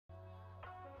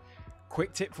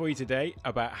Quick tip for you today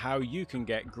about how you can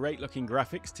get great looking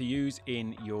graphics to use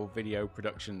in your video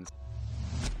productions.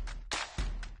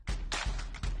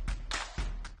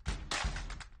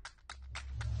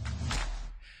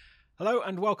 Hello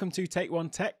and welcome to Take One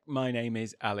Tech. My name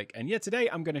is Alec, and today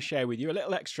I'm going to share with you a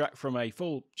little extract from a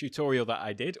full tutorial that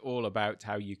I did all about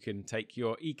how you can take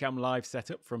your Ecamm Live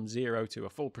setup from zero to a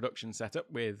full production setup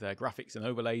with graphics and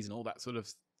overlays and all that sort of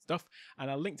stuff,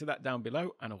 and I'll link to that down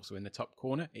below and also in the top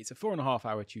corner. It's a 4.5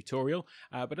 hour tutorial,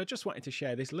 but I just wanted to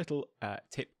share this little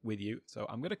tip with you. So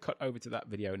I'm going to cut over to that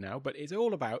video now, but it's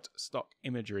all about stock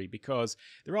imagery because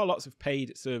there are lots of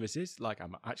paid services, like I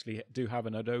actually do have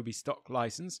an Adobe stock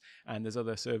license, and there's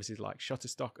other services like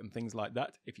Shutterstock and things like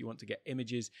that if you want to get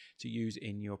images to use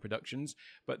in your productions.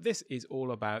 But this is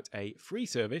all about a free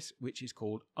service which is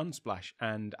called Unsplash,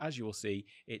 and as you will see,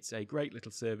 it's a great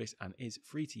little service and is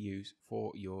free to use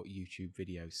for your YouTube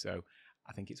videos, so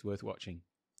I think it's worth watching.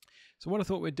 So what I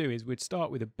thought we'd do is we'd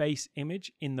start with a base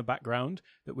image in the background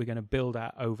that we're going to build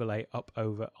our overlay up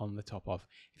over on the top of.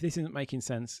 If this isn't making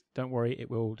sense, don't worry, it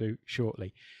will do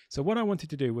shortly. So what I wanted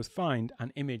to do was find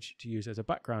an image to use as a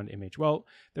background image. Well,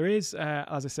 there is,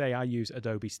 as I say, I use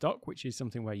Adobe Stock, which is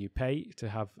something where you pay to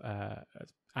have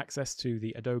access to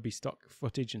the Adobe stock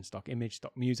footage and stock image,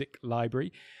 stock music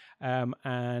library.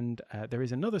 There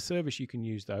is another service you can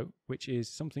use though, which is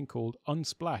something called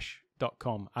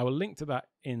Unsplash.com. I will link to that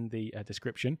in the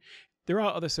description. There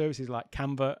are other services like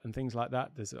Canva and things like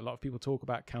that. There's a lot of people talk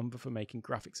about Canva for making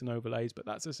graphics and overlays, but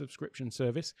that's a subscription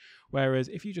service. Whereas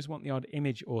if you just want the odd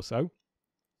image or so,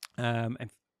 and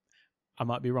I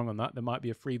might be wrong on that, there might be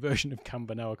a free version of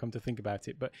Canva now I come to think about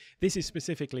it, but this is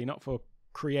specifically not for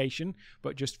creation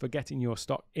but just for getting your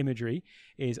stock imagery,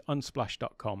 is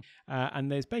unsplash.com, and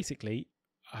there's basically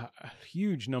a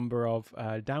huge number of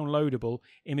downloadable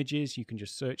images. You can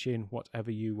just search in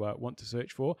whatever you want to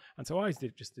search for, and so I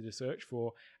just did a search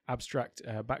for abstract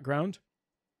background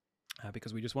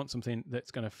because we just want something that's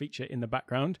going to feature in the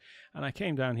background, and I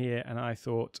came down here and I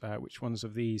thought which ones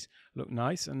of these look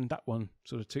nice, and that one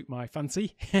sort of took my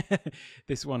fancy,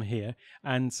 this one here,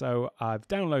 and so I've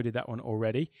downloaded that one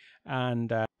already, and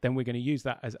then we're going to use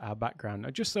that as our background. Now,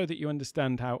 just so that you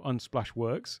understand how Unsplash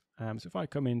works, so if I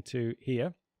come into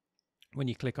here, when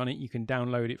you click on it, you can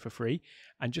download it for free.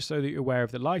 And just so that you're aware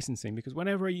of the licensing, because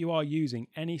whenever you are using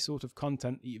any sort of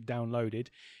content that you've downloaded,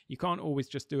 you can't always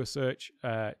just do a search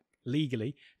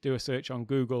legally, do a search on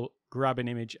Google, grab an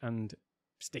image and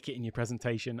stick it in your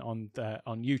presentation on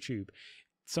YouTube.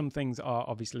 Some things are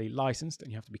obviously licensed,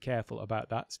 and you have to be careful about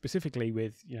that, specifically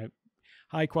with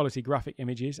high quality graphic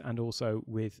images and also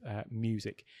with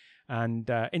music.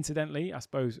 And incidentally, I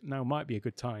suppose now might be a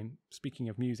good time, speaking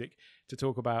of music, to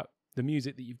talk about the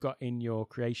music that you've got in your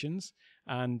creations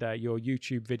and your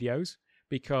YouTube videos,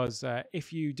 because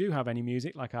if you do have any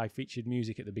music, like I featured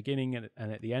music at the beginning and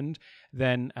at the end,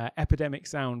 then Epidemic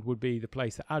Sound would be the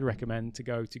place that I'd recommend to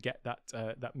go to get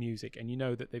that music. And you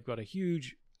know that they've got a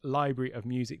huge library of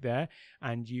music there,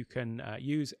 and you can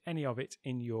use any of it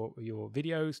in your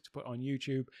videos to put on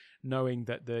YouTube, knowing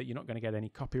that you're not going to get any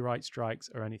copyright strikes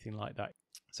or anything like that.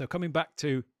 So coming back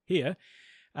to here,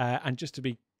 and just to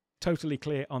be totally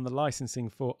clear on the licensing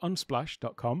for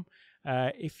unsplash.com,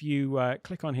 if you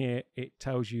click on here, it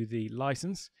tells you the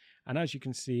license, and as you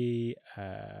can see,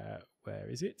 where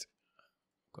is it?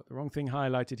 Got the wrong thing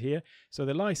highlighted here. So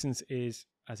the license is,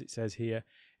 as it says here,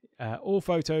 all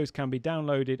photos can be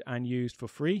downloaded and used for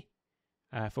free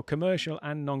for commercial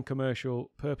and non-commercial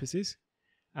purposes,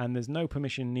 and there's no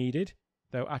permission needed,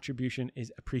 though attribution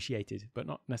is appreciated but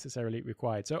not necessarily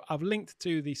required. So I've linked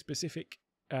to the specific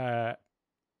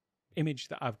image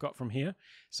that I've got from here,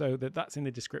 so that's in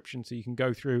the description, so you can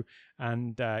go through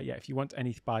and if you want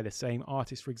any by the same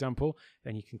artist, for example,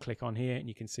 then you can click on here and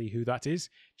you can see who that is.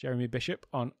 Jeremy Bishop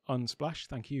on Unsplash.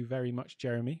 Thank you very much,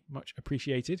 Jeremy, much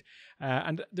appreciated.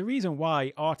 And the reason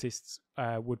why artists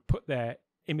would put their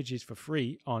images for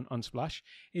free on Unsplash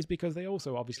is because they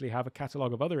also obviously have a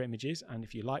catalog of other images, and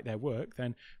if you like their work,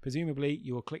 then presumably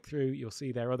you will click through, you'll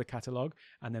see their other catalog,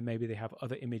 and then maybe they have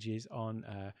other images on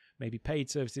maybe paid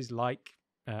services like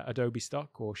Adobe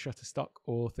Stock or Shutterstock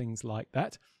or things like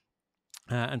that.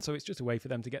 And so it's just a way for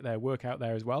them to get their work out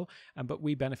there as well, but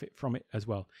we benefit from it as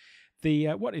well.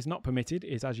 What is not permitted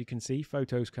is, as you can see,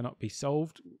 photos cannot be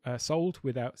sold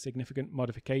without significant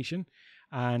modification,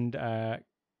 and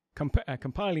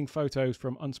compiling photos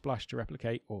from Unsplash to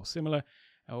replicate or similar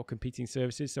or competing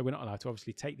services. So we're not allowed to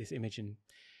obviously take this image and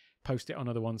post it on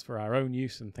other ones for our own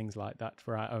use and things like that,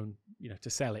 for our own, to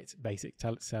sell it,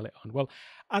 sell it on. Well,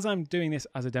 as I'm doing this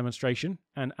as a demonstration,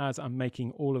 and as I'm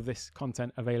making all of this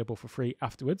content available for free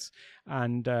afterwards,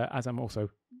 and as I'm also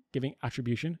giving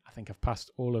attribution, I think I've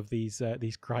passed all of these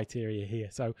criteria here.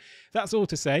 So that's all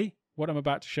to say. What I'm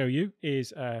about to show you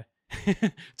is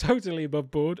totally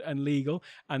above board and legal,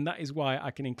 and that is why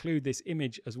I can include this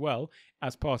image as well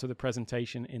as part of the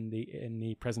presentation in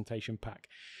the presentation pack.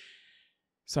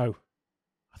 So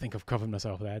I think I've covered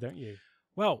myself there, don't you?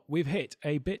 Well, we've hit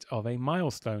a bit of a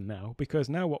milestone now, because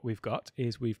now what we've got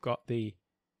is we've got the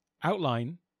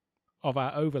outline of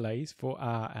our overlays for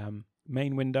our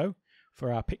main window,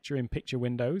 for our picture-in-picture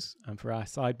windows, and for our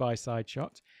side-by-side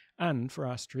shot, and for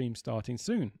our stream starting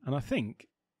soon. And I think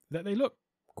that they look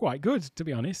quite good, to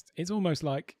be honest. It's almost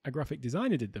like a graphic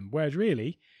designer did them, whereas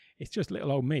really it's just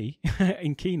little old me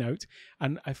in Keynote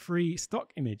and a free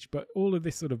stock image. But all of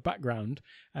this sort of background,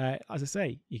 as I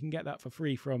say, you can get that for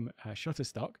free from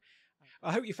Shutterstock.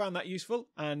 I hope you found that useful,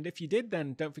 and if you did,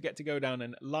 then don't forget to go down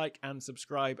and like and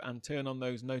subscribe and turn on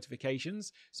those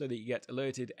notifications so that you get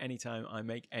alerted anytime I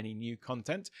make any new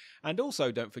content. And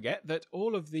also don't forget that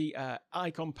all of the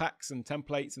icon packs and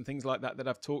templates and things like that that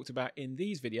I've talked about in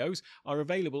these videos are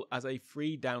available as a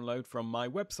free download from my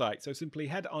website. So simply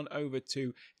head on over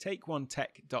to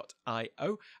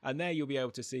takeonetech.io, and there you'll be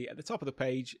able to see at the top of the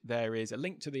page there is a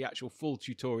link to the actual full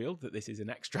tutorial that this is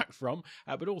an extract from,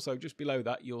 but also just below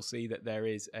that you'll see that there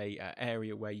is a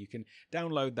area where you can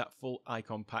download that full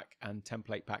icon pack and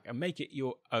template pack and make it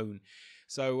your own.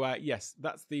 So yes,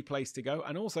 that's the place to go.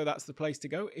 And also that's the place to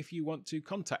go if you want to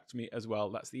contact me as well.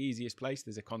 That's the easiest place.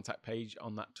 There's a contact page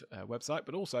on that website,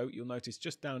 but also you'll notice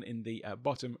just down in the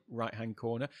bottom right hand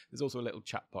corner there's also a little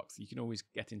chat box. You can always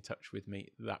get in touch with me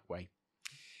that way.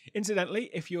 Incidentally,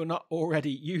 if you're not already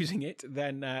using it,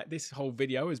 then this whole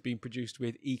video has been produced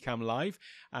with Ecamm Live,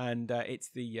 and it's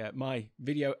the my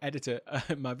video editor,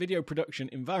 my video production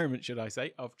environment, should I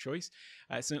say, of choice.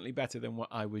 Certainly better than what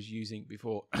I was using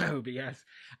before OBS,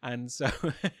 and so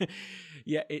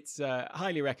yeah, it's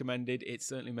highly recommended. It's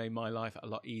certainly made my life a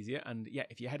lot easier. And yeah,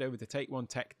 if you head over to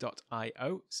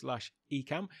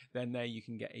takeonetech.io/ecamm, then there you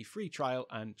can get a free trial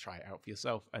and try it out for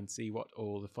yourself and see what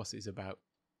all the fuss is about.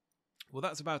 Well,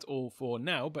 that's about all for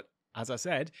now, but as I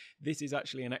said, this is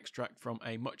actually an extract from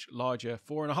a much larger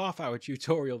 4.5-hour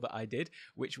tutorial that I did,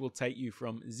 which will take you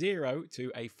from zero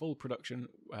to a full production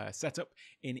setup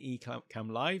in Ecamm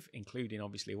Live, including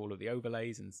obviously all of the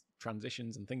overlays and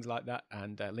transitions and things like that,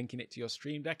 and linking it to your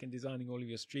Stream Deck and designing all of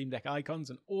your Stream Deck icons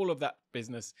and all of that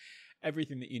business.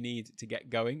 Everything that you need to get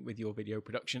going with your video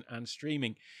production and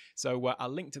streaming. So I'll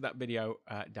link to that video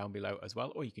down below as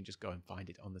well, or you can just go and find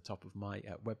it on the top of my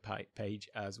web page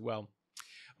as well.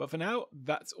 But for now,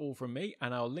 that's all from me,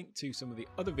 and I'll link to some of the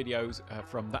other videos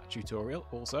from that tutorial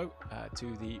also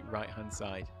to the right hand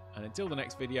side. And until the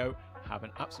next video, have an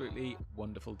absolutely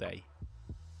wonderful day.